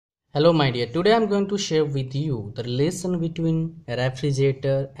Hello my dear, today I am going to share with you the relation between a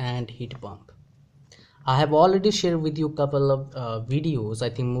refrigerator and heat pump. I have already shared with you a couple of videos, I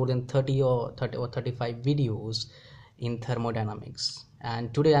think more than 30 or 35 videos in thermodynamics,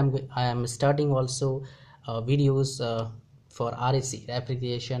 and today I am starting also videos for RAC,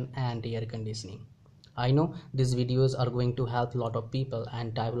 refrigeration and air conditioning. I know these videos are going to help a lot of people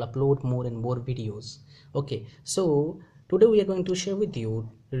and I will upload more and more videos. Okay, so today we are going to share with you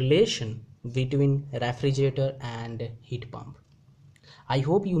relation between refrigerator and heat pump. I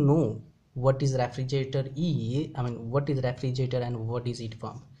hope you know what is refrigerator what is refrigerator and what is heat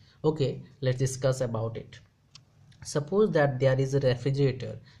pump. Okay, let's discuss about it. Suppose that there is a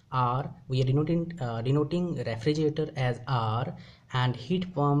refrigerator R, we are denoting refrigerator as R and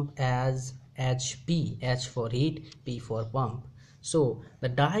heat pump as HP, H for heat, P for pump. So the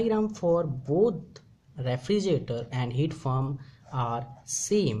diagram for both refrigerator and heat pump are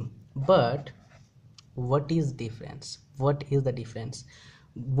same, but what is difference? What is the difference?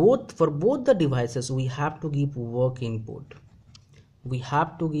 For both the devices we have to give work input.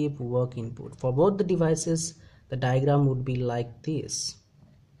 For both the devices the diagram would be like this.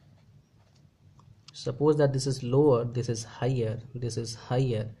 Suppose that this is lower, this is higher, this is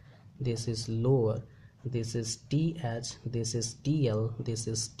higher, this is lower, this is TH, this is TL, this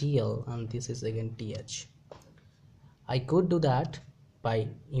is TL, and this is again TH. I could do that by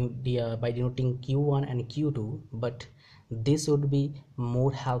denoting Q1 and Q2, but this would be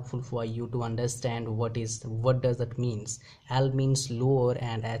more helpful for you to understand what does that means. L means lower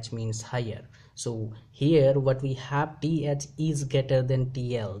and H means higher. So here what we have, TH is greater than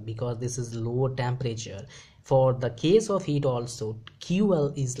TL because this is lower temperature. For the case of heat also,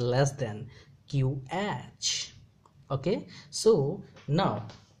 QL is less than QH. Okay, so now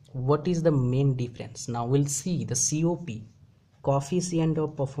what is the main difference? Now we'll see the COP, coefficient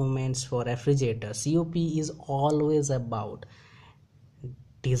of performance for refrigerator. COP is always about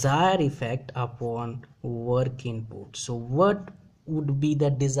desired effect upon work input. So what would be the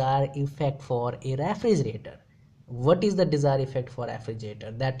desired effect for a refrigerator? What is the desired effect for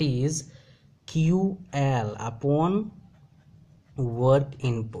refrigerator? That is QL upon work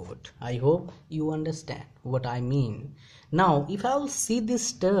input. I hope you understand what I mean. Now if I'll see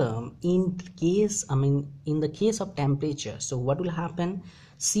this term in the case of temperature, so what will happen?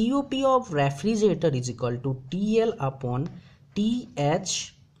 COP of refrigerator is equal to TL upon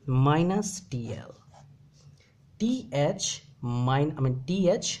TH minus TL. TH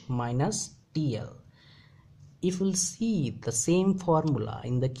minus TL. If we'll see the same formula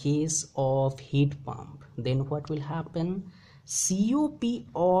in the case of heat pump, then what will happen? COP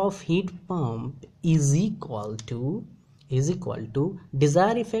of heat pump is equal to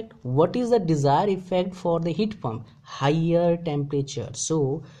desired effect. What is the desired effect for the heat pump? Higher temperature.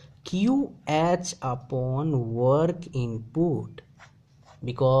 So QH upon work input,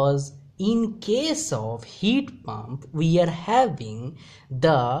 because in case of heat pump we are having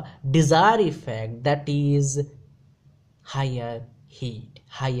the desired effect, that is higher heat,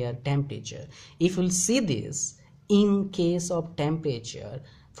 higher temperature. If we'll see this in case of temperature,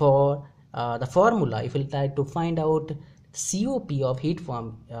 for the formula, if we'll try to find out COP of heat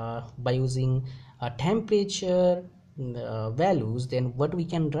pump by using temperature values, then what we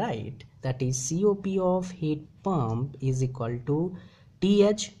can write, that is COP of heat pump is equal to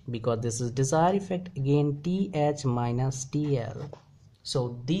TH, because this is desired effect, again TH minus TL.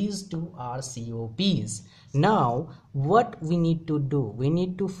 So these two are COPs. Now what we need to do, we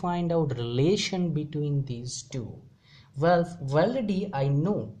need to find out relation between these two. Well, already I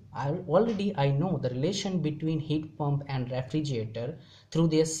know the relation between heat pump and refrigerator through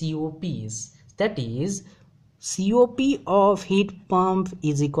their COPs. That is, COP of heat pump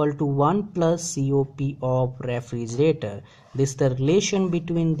is equal to 1 plus COP of refrigerator. This is the relation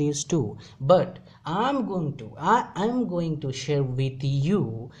between these two. But I am going to share with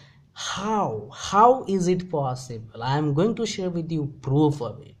you how is it possible. I am going to share with you proof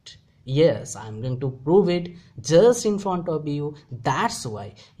of it. Yes, I am going to prove it just in front of you. That's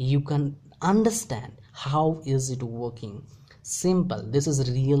why you can understand how is it working. Simple. This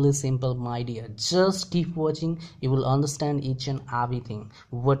is really simple, my dear. Just keep watching, you will understand each and everything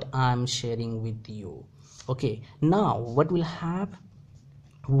what I am sharing with you. Okay, now what we'll have?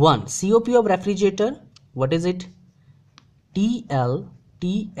 One, COP of refrigerator, what is it? TL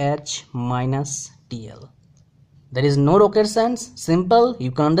TH minus TL. There is no rocket science. Simple,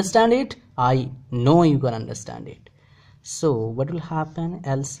 you can understand it. I know you can understand it. So what will happen?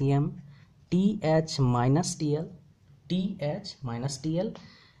 LCM TH minus TL, TH minus TL.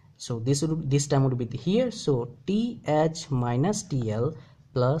 So this term would be here. So TH minus TL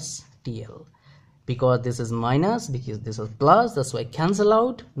plus TL. Because this is minus, because this is plus, that's why cancel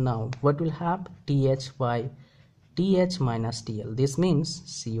out. Now what will have? TH by TH minus TL. This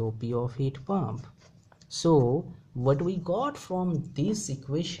means COP of heat pump. So what we got from this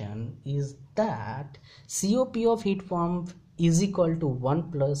equation is that COP of heat pump is equal to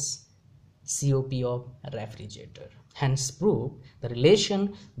 1 plus COP of refrigerator. Hence prove the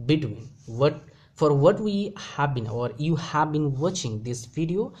relation between what we have been, or you have been watching this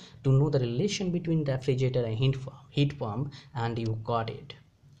video to know the relation between refrigerator and heat pump, and you got it.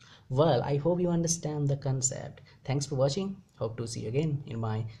 Well, I hope you understand the concept. Thanks for watching. Hope to see you again in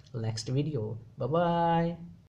my next video. Bye bye.